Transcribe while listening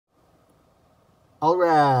All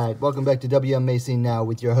right, welcome back to WMMA Scene Now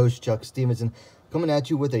with your host, Chuck Stevenson, coming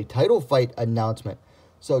at you with a title fight announcement.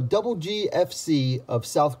 So, WGFC of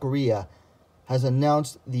South Korea has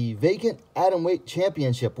announced the vacant Atomweight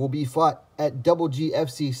Championship will be fought at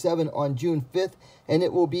WGFC 7 on June 5th, and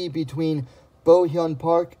it will be between Bohyun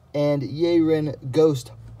Park and Yerin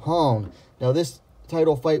Ghost Hong. Now, this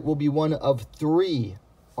title fight will be one of 3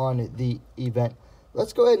 on the event.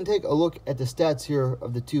 Let's go ahead and take a look at the stats here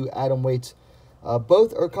of the two Atomweights.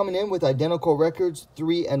 Both are coming in with identical records,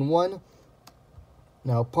 3-1.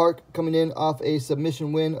 Now, Park coming in off a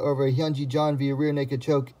submission win over Hyunji John via rear naked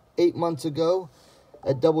choke 8 months ago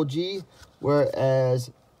at Double G, whereas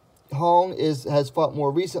Hong has fought more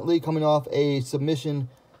recently, coming off an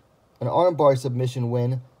armbar submission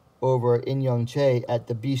win over In Young Chae at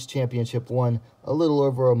the Beast Championship 1 a little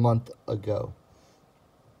over a month ago.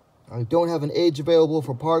 I don't have an age available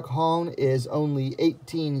for Park. Hong is only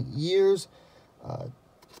 18 years.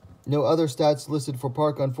 No other stats listed for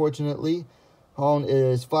Park, unfortunately. Hong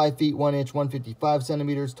is 5 feet 1 inch, 155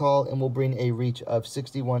 centimeters tall, and will bring a reach of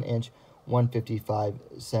 61 inch, 155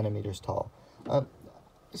 centimeters tall.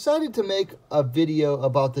 Decided to make a video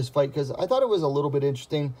about this fight because I thought it was a little bit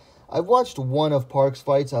interesting. I've watched one of Park's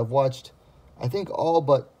fights. I've watched, I think, all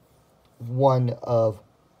but one of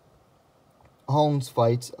Hong's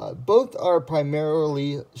fights. Both are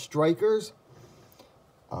primarily strikers.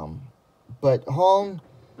 But Hong,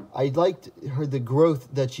 I liked the growth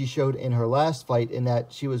that she showed in her last fight, in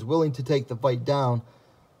that she was willing to take the fight down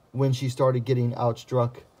when she started getting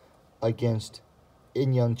outstruck against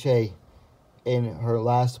In Young Chae in her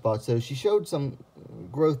last bout. So she showed some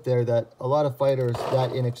growth there that a lot of fighters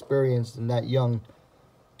that inexperienced and that young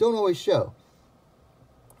don't always show.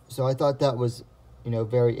 So I thought that was,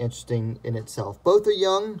 very interesting in itself. Both are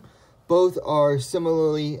young. Both are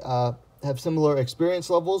similarly have similar experience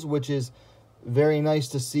levels, which is very nice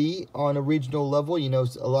to see on a regional level.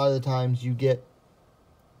 A lot of the times you get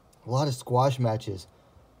a lot of squash matches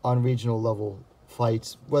on regional level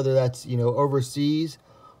fights, whether that's, overseas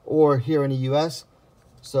or here in the U.S.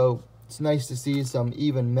 So it's nice to see some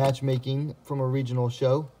even matchmaking from a regional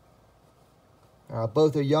show.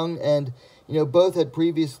 Both are young, and, both had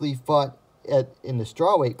previously fought in the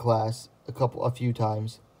strawweight class a few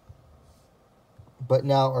times, but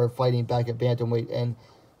now are fighting back at bantamweight. And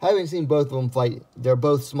having seen both of them fight, they're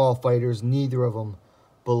both small fighters. Neither of them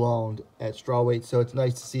belonged at strawweight, so it's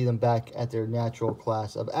nice to see them back at their natural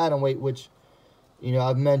class of atomweight, which,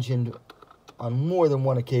 I've mentioned on more than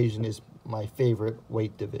one occasion is my favorite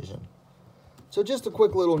weight division. So just a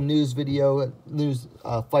quick little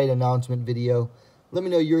fight announcement video. Let me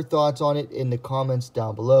know your thoughts on it in the comments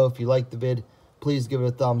down below. If you liked the vid, please give it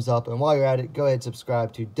a thumbs up. And while you're at it, go ahead and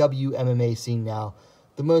subscribe to WMMA Scene Now,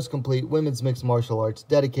 the most complete women's mixed martial arts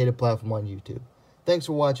dedicated platform on YouTube. Thanks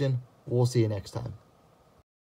for watching. We'll see you next time.